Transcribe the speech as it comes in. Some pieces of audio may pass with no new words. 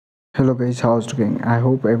Hello guys, how's it going? I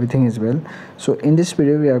hope everything is well. So in this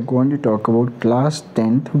video we are going to talk about class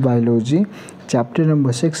 10th biology chapter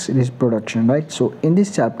number 6 reproduction, right? So in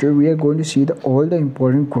this chapter we are going to see all the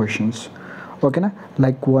important questions, okay na?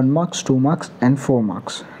 Like 1 marks, 2 marks and 4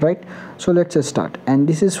 marks, right? So let's just start. And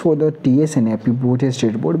this is for the TS and AP both a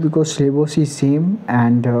state board because syllabus is same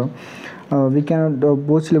and we cannot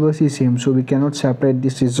both syllabus is same, so we cannot separate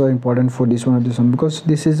this is so important for this one or this one, because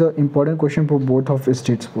this is an important question for both of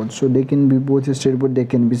state boards, so they can be both state board, they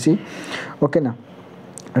can be C, okay now,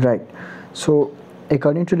 right? So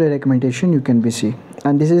according to the recommendation you can be C,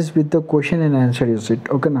 and this is with the question and answer is it,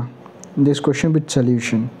 okay now, this question with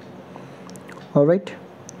solution, all right,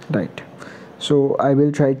 right? So I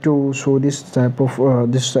will try to show this type of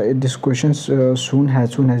this questions soon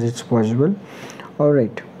as it's possible, all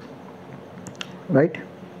right? Right,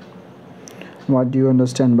 what do you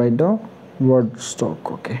understand by the word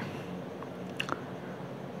stock? Okay,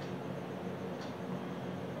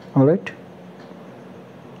 all right,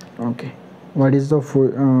 okay. What is the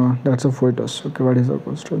that's a fetus, okay? What is the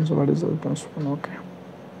question? So what is the first one? Okay,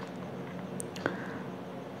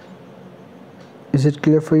 is it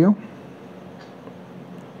clear for you?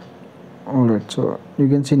 All right, so you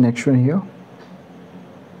can see next one here,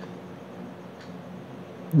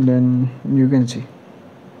 then you can see.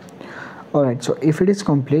 All right, so if it is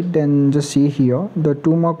complete, then just see here the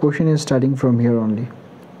 2 mark question is starting from here only,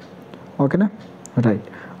 okay na? Right,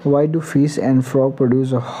 why do fish and frog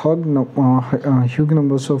produce a huge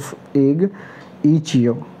numbers of egg each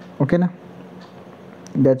year, okay na?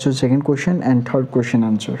 That's your second question, and third question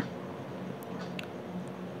answer.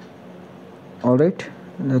 All right,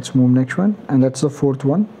 let's move next one, and that's the fourth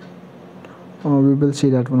one. We will see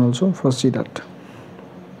that one also. First see that.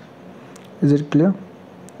 Is it clear?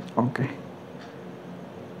 Okay,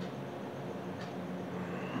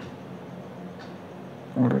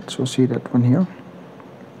 all right, so see that one here.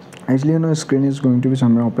 Actually, you know, screen is going to be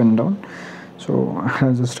somewhere up and down, so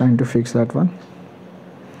I'm just trying to fix that one.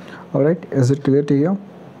 All right, is it clear to you?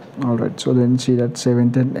 All right, so then see that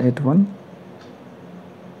 7th and 8th one.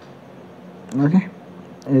 Okay,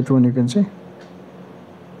 8th one you can see.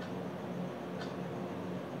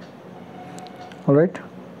 All right,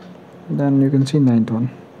 then you can see 9th one.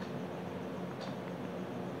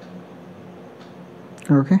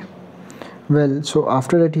 Okay, well, so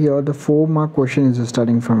after that here the 4 mark question is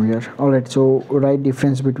starting from here. All right, so write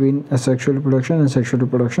difference between asexual reproduction and sexual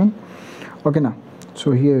reproduction, okay now.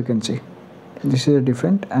 So here you can see this is a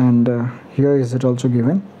different, and here is it also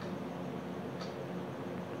given.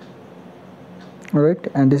 All right,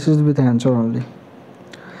 and this is with the answer only.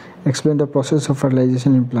 Explain the process of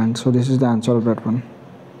fertilization in plants. So this is the answer of that one.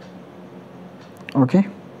 Okay,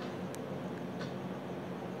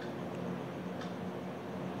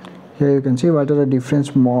 here you can see what are the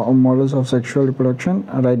different models of sexual reproduction.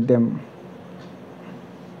 Write them.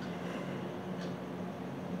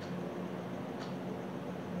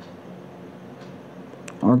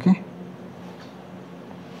 Okay,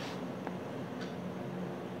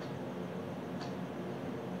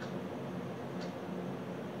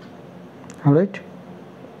 all right,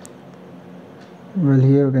 well,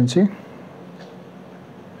 here you can see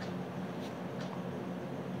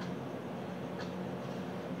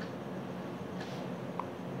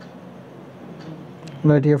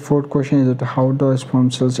right here. Fourth question is that how the sperm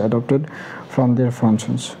cells adopted from their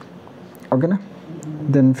functions, okay na?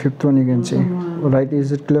 Then fifth one you can see, right?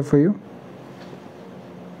 Is it clear for you?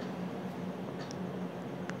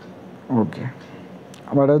 Okay,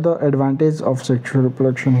 what are the advantages of sexual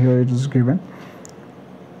reproduction? Here it is given.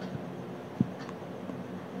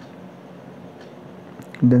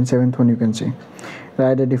 Then 7th one you can see,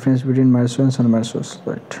 write the difference between meiosis and meiosis,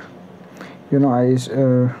 right? You know, is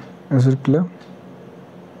it clear?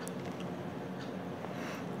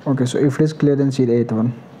 Okay, so if it is clear, then see the 8th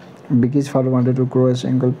one. Biggie's father wanted to grow a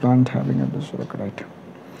single plant having a disorder, right?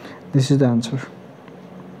 This is the answer.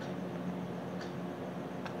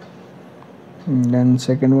 Then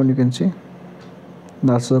second one you can see,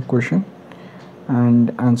 that's the question,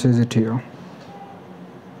 and answer is it here.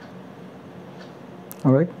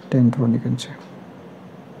 All right, 10th one you can see.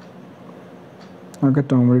 Okay,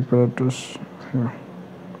 turmeric predators here,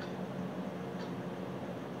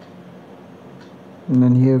 and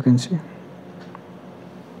then here you can see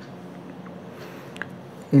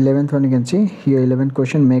 11th one you can see here. 11th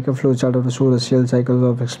question, make a flow chart of the show the cell cycles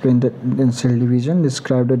of explained in cell division,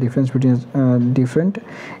 describe the difference between different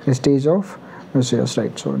stage of meiosis,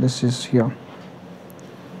 right? So this is here.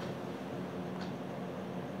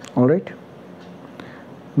 All right,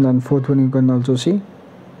 and then 4th one you can also see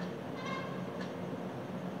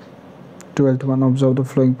 12th one, observe the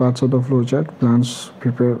flowing parts of the flowchart, plans,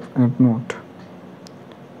 prepare and note.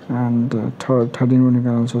 And 13 one you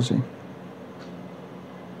can also see.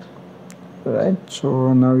 Right,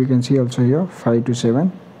 so now you can see also here 5 to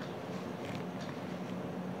 7.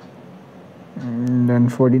 And then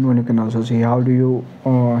 14 one you can also see how do you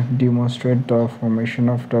demonstrate the formation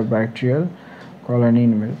of the bacterial colony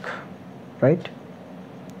in milk, right?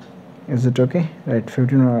 Is it okay? Right,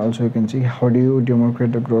 15 one also you can see how do you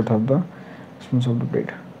demonstrate the growth of the spoons of the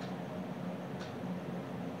bread.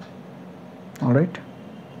 All right.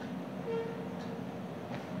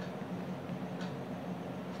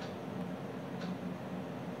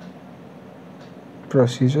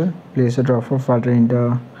 Procedure: place a drop of water in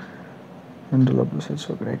the handle of the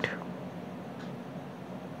so great.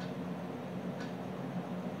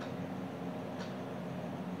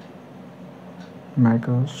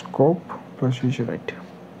 Microscope procedure, right?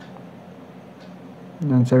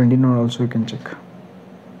 Then 17 or also you can check.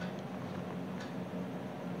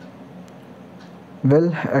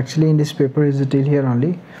 Well, actually in this paper is till here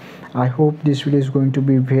only. I hope this video is going to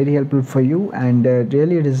be very helpful for you, and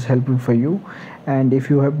really it is helpful for you. And if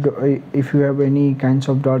you have any kinds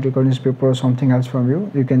of doubt regarding this paper or something else from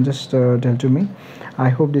you can just tell to me. I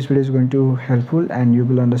hope this video is going to helpful and you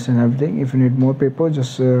will understand everything. If you need more paper,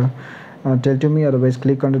 just tell to me, otherwise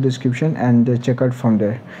click on the description and check out from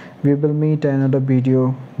there. We will meet another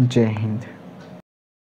video. Jai Hind.